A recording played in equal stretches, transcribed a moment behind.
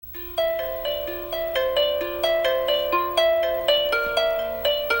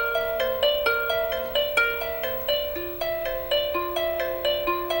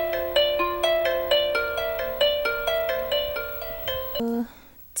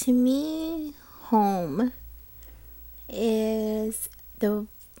To me, home is the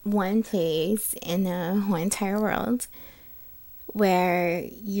one place in the whole entire world where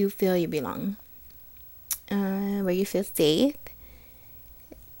you feel you belong, where you feel safe,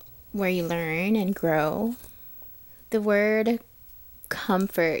 where you learn and grow. The word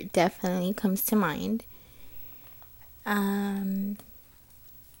comfort definitely comes to mind. Um,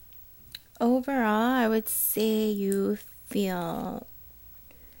 Overall, I would say you feel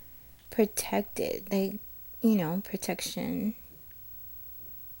protected, like, protection.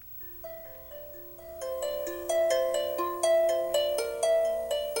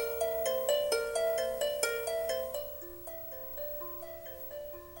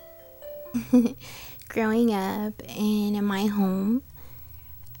 Growing up in my home,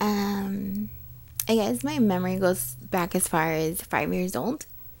 I guess my memory goes back as far as 5 years old.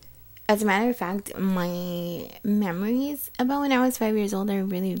 As a matter of fact, my memories about when I was 5 years old are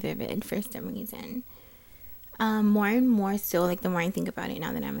really vivid for some reason. More and more so, like the more I think about it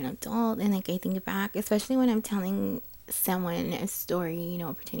now that I'm an adult, and like I think back, especially when I'm telling someone a story,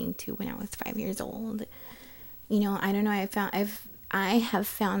 pertaining to when I was 5 years old. I don't know. I have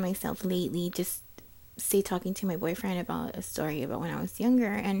found myself lately just say talking to my boyfriend about a story about when I was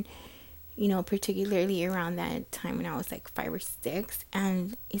younger, and particularly around that time when I was like 5 or 6,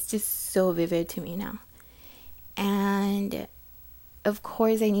 and it's just so vivid to me now. And of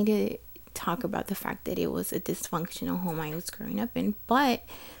course, I need to talk about the fact that it was a dysfunctional home I was growing up in, but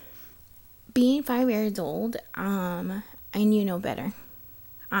being 5 years old, I knew no better.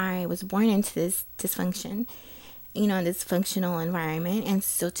 I was born into this dysfunction, dysfunctional environment, and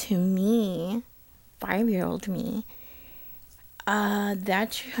so to me, 5-year-old me,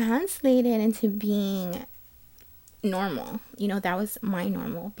 that translated into being normal. That was my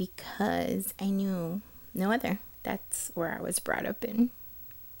normal because I knew no other. That's where I was brought up in.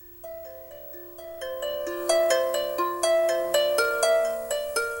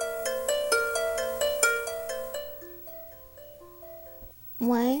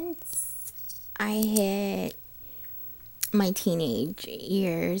 Once I hit my teenage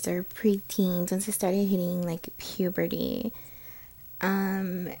years or preteens, once I started hitting like puberty,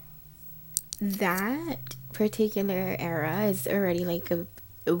 that particular era is already like a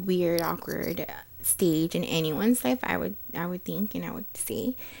weird, awkward stage in anyone's life. I would think, and I would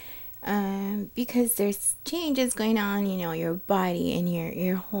say, because there's changes going on, your body and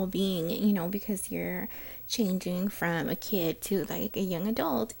your whole being, because you're changing from a kid to like a young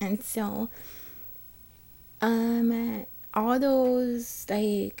adult, and so all those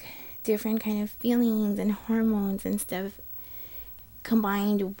like different kind of feelings and hormones and stuff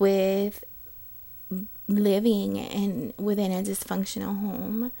combined with living in within a dysfunctional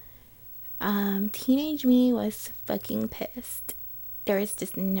home, teenage me was fucking pissed. There is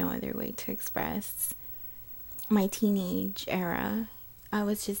just no other way to express my teenage era. I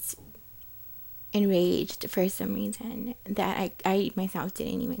was just enraged for some reason that I myself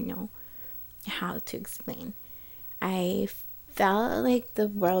didn't even know how to explain. I felt like the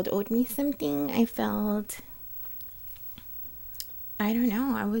world owed me something. I don't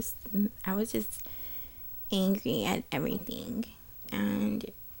know. I was just angry at everything and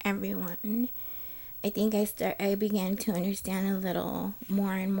everyone. I began to understand a little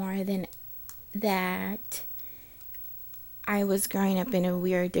more and more than that I was growing up in a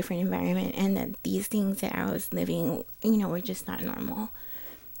weird, different environment, and that these things that I was living, were just not normal.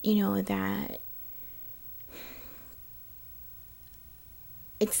 That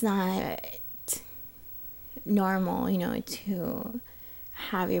it's not normal, to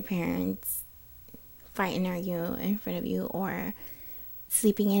have your parents fight and argue in front of you, or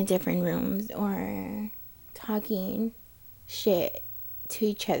sleeping in different rooms, or talking shit to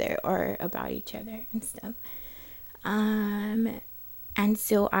each other or about each other and stuff. And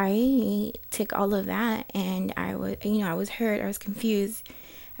so I took all of that, and I was hurt, I was confused,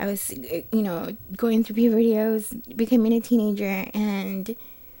 I was, going through puberty, I was becoming a teenager, and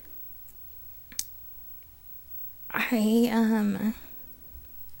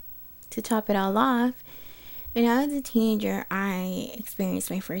to top it all off, when I was a teenager, I experienced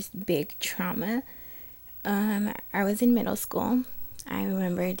my first big trauma. I was in middle school. I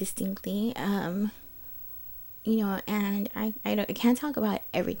remember distinctly. And I can't talk about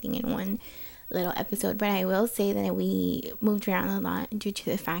everything in one little episode, but I will say that we moved around a lot due to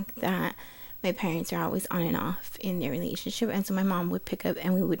the fact that my parents are always on and off in their relationship, and so my mom would pick up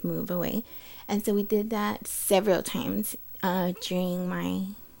and we would move away, and so we did that several times during my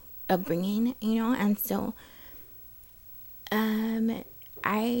upbringing, and so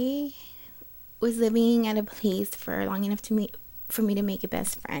I was living at a place for long enough for me to make a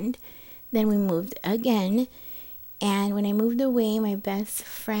best friend. Then we moved again. And when I moved away, my best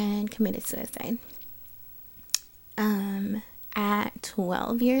friend committed suicide. At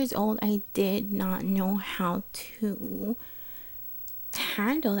 12 years old, I did not know how to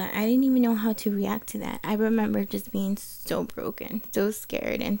handle that. I didn't even know how to react to that. I remember just being so broken, so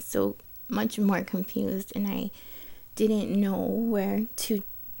scared, and so much more confused, and I didn't know where to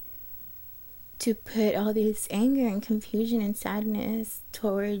put all this anger and confusion and sadness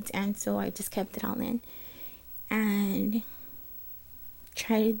towards, and so I just kept it all in and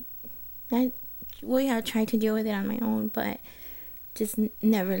tried to deal with it on my own, but just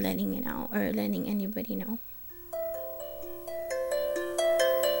never letting it out or letting anybody know.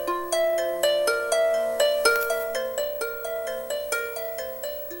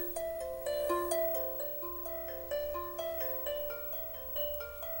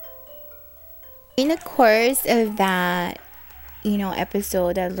 In the course of that,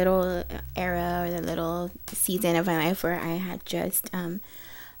 episode, that little era or the little season of my life where I had just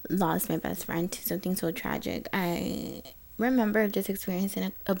lost my best friend to something so tragic, I remember just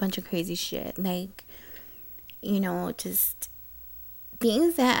experiencing a bunch of crazy shit, like, just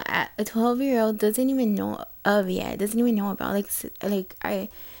things that a 12-year-old doesn't even know of yet, doesn't even know about. Like I,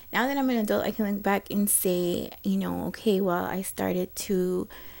 now that I'm an adult, I can look back and say, okay, well, I started to,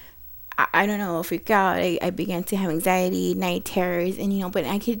 I don't know, freak out. I began to have anxiety, night terrors, and but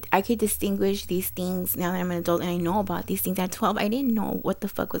I could distinguish these things now that I'm an adult and I know about these things. At 12, I didn't know what the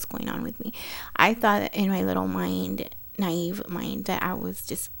fuck was going on with me. I thought in my little mind, naive mind, that I was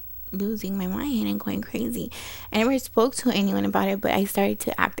just losing my mind and going crazy. I never spoke to anyone about it, but I started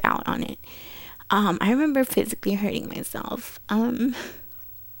to act out on it. I remember physically hurting myself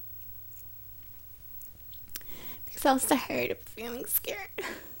because I was tired of feeling scared.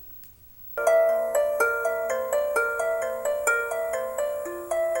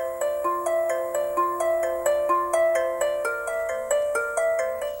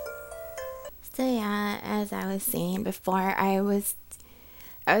 So yeah, as I was saying before, I was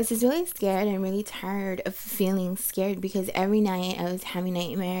just really scared and really tired of feeling scared, because every night I was having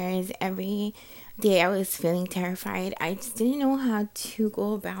nightmares. Every day I was feeling terrified. I just didn't know how to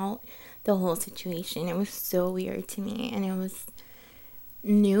go about the whole situation. It was so weird to me, and it was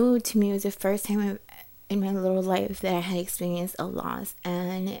new to me. It was the first time in my little life that I had experienced a loss.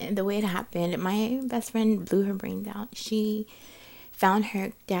 And the way it happened, my best friend blew her brains out. She found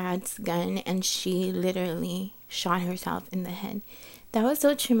her dad's gun and she literally shot herself in the head. That was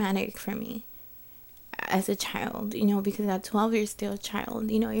so traumatic for me as a child, because at 12 you're still a child.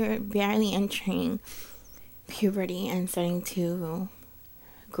 You're barely entering puberty and starting to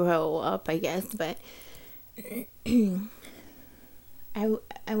grow up, I guess, but I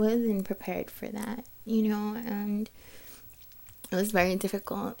wasn't prepared for that, and it was very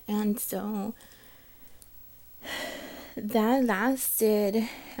difficult. And so that lasted,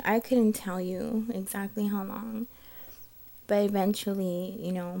 I couldn't tell you exactly how long, but eventually,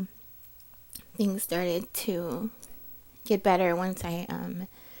 things started to get better once I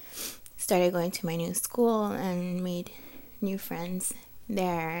started going to my new school and made new friends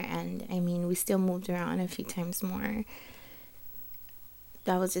there. And we still moved around a few times more.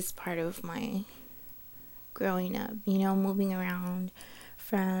 That was just part of my growing up, moving around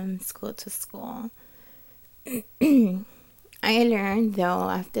from school to school. I learned, though,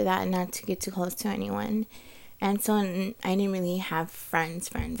 after that, not to get too close to anyone. And so I didn't really have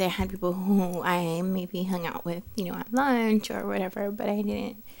friends. I had people who I maybe hung out with, at lunch or whatever, but I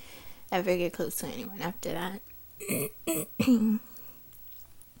didn't ever get close to anyone after that.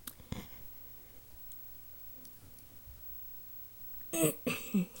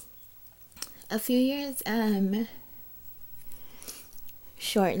 A few years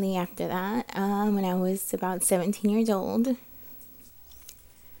shortly after that, when I was about 17 years old,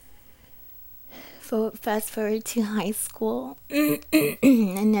 fast forward to high school. I'm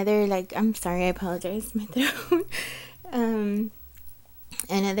sorry, I apologize, my throat.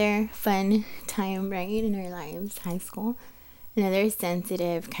 Another fun time, right, in our lives, high school. Another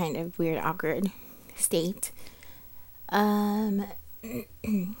sensitive, kind of weird, awkward state. I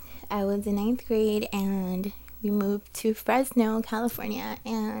was in 9th grade and we moved to Fresno, California,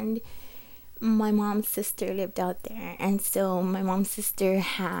 and my mom's sister lived out there. And so my mom's sister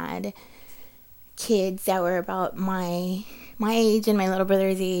had kids that were about my age and my little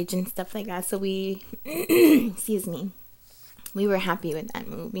brother's age and stuff like that. So we excuse me, we were happy with that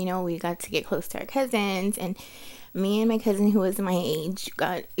move. We got to get close to our cousins, and me and my cousin who was my age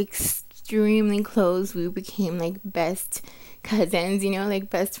got extremely close. We became like best cousins, like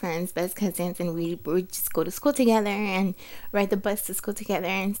best friends, best cousins, and we would just go to school together and ride the bus to school together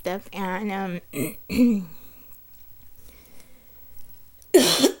and stuff. And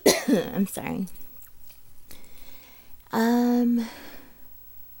I'm sorry.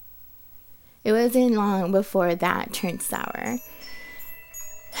 It wasn't long before that turned sour.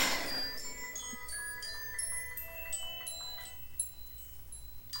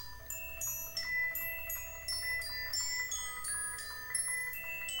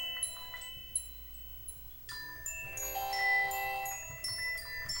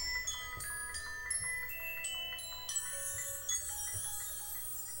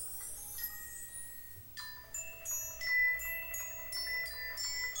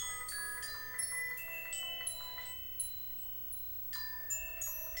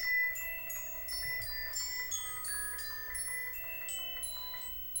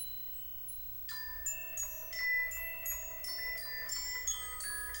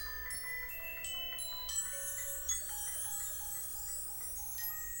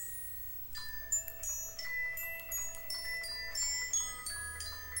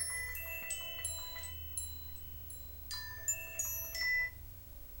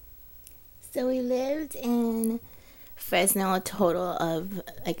 So we lived in Fresno a total of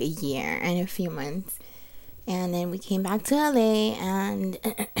like a year and a few months. And then we came back to LA, and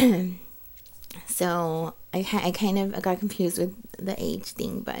so I got confused with the age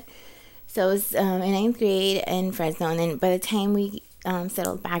thing. But so it was in ninth grade in Fresno. And then by the time we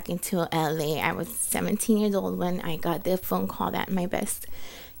settled back into LA, I was 17 years old when I got the phone call that my best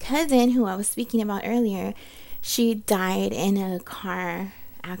cousin, who I was speaking about earlier, she died in a car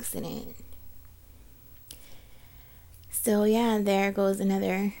accident. So yeah, there goes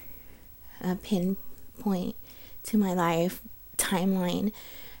another pinpoint to my life timeline,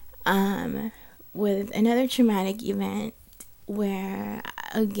 with another traumatic event where,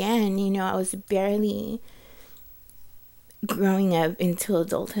 again, I was barely growing up into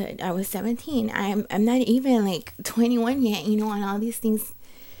adulthood. I was 17. I'm not even like 21 yet, and all these things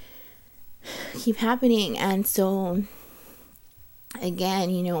keep happening. And so again,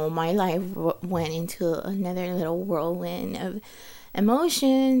 my life went into another little whirlwind of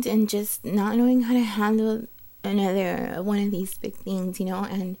emotions and just not knowing how to handle another one of these big things,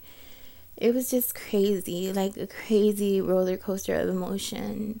 and it was just crazy, like a crazy roller coaster of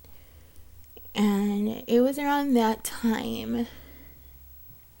emotion. And it was around that time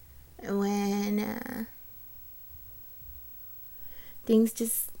when things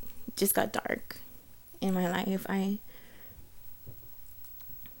just got dark in my life.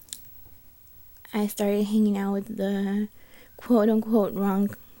 I started hanging out with the quote unquote wrong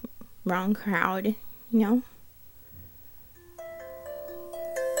crowd,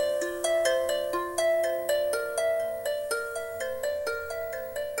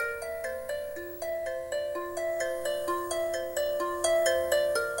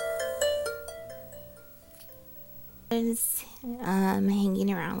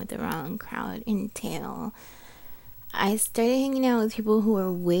 hanging around with the wrong crowd until I started hanging out with people who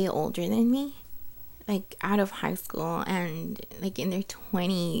were way older than me, like out of high school and like in their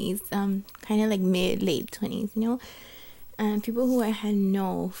 20s, kind of like late 20s, people who I had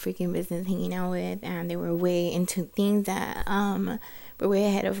no freaking business hanging out with, and they were way into things that were way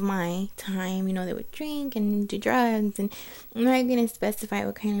ahead of my time. They would drink and do drugs, and I'm not gonna specify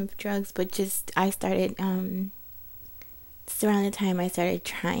what kind of drugs, but just I started just around the time I started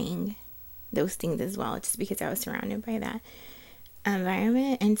trying those things as well, just because I was surrounded by that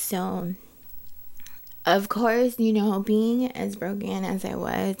environment. And so, of course, being as broken as I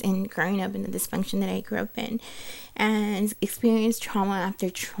was and growing up in the dysfunction that I grew up in and experienced trauma after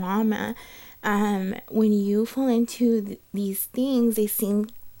trauma, when you fall into these things,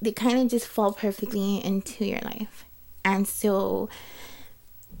 they kind of just fall perfectly into your life. And so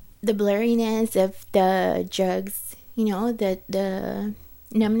the blurriness of the drugs, the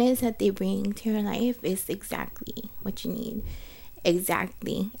numbness that they bring to your life is exactly what you need,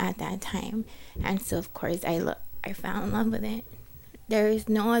 exactly at that time. And so of course I fell in love with it. There is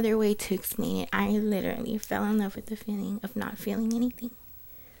no other way to explain it. I literally fell in love with the feeling of not feeling anything.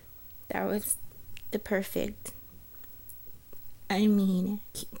 That was the perfect, the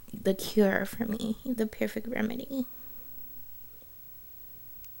cure for me, the perfect remedy.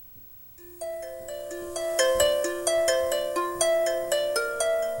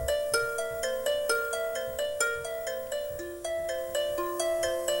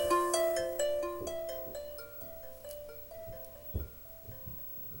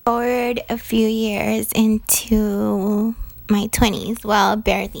 Forward a few years into my 20s. Well,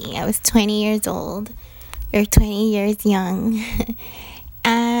 barely. I was 20 years old, or 20 years young.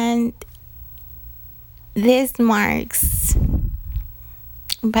 And this marks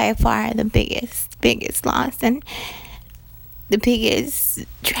by far the biggest loss and the biggest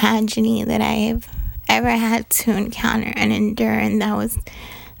tragedy that I've ever had to encounter and endure, and that was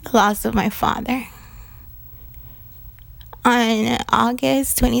the loss of my father. On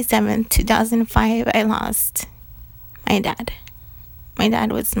August 27th, 2005, I lost my dad. My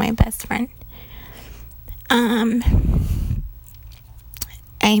dad was my best friend.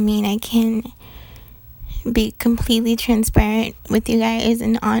 I can be completely transparent with you guys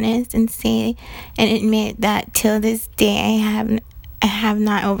and honest and say and admit that till this day I have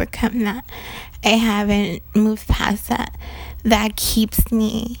not overcome that. I haven't moved past that. That keeps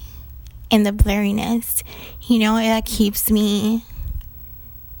me in the blurriness. That keeps me,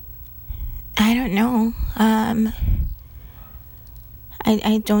 I don't know.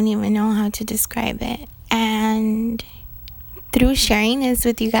 I don't even know how to describe it. And through sharing this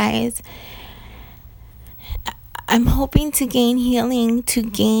with you guys, I'm hoping to gain healing, to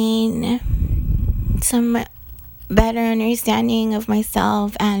gain some better understanding of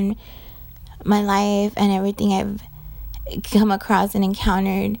myself and my life and everything I've come across and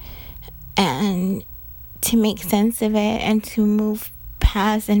encountered, and to make sense of it and to move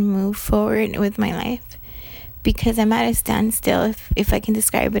past and move forward with my life, because I'm at a standstill. If I can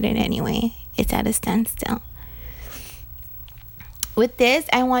describe it in any way, it's at a standstill. With this,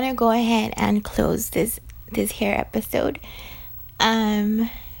 I want to go ahead and close this here episode.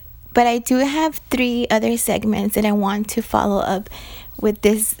 But I do have 3 other segments that I want to follow up with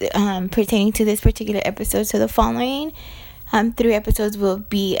this, pertaining to this particular episode. So the following 3 episodes will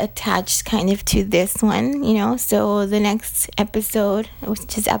be attached kind of to this one, So the next episode,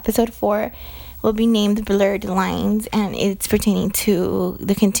 which is episode 4, will be named Blurred Lines, and it's pertaining to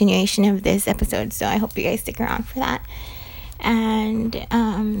the continuation of this episode. So I hope you guys stick around for that. And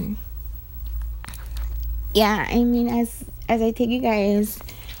as I take you guys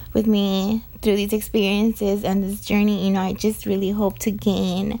with me through these experiences and this journey, I just really hope to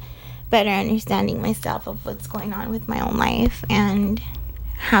gain better understanding myself of what's going on with my own life and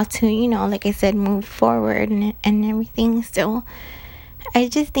how to, like I said, move forward and everything. So I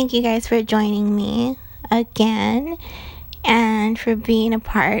just thank you guys for joining me again and for being a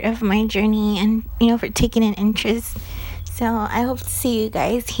part of my journey and, for taking an interest. So I hope to see you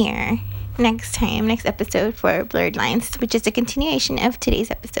guys here next episode for Blurred Lines, which is a continuation of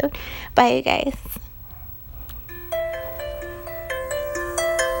today's episode. Bye, you guys.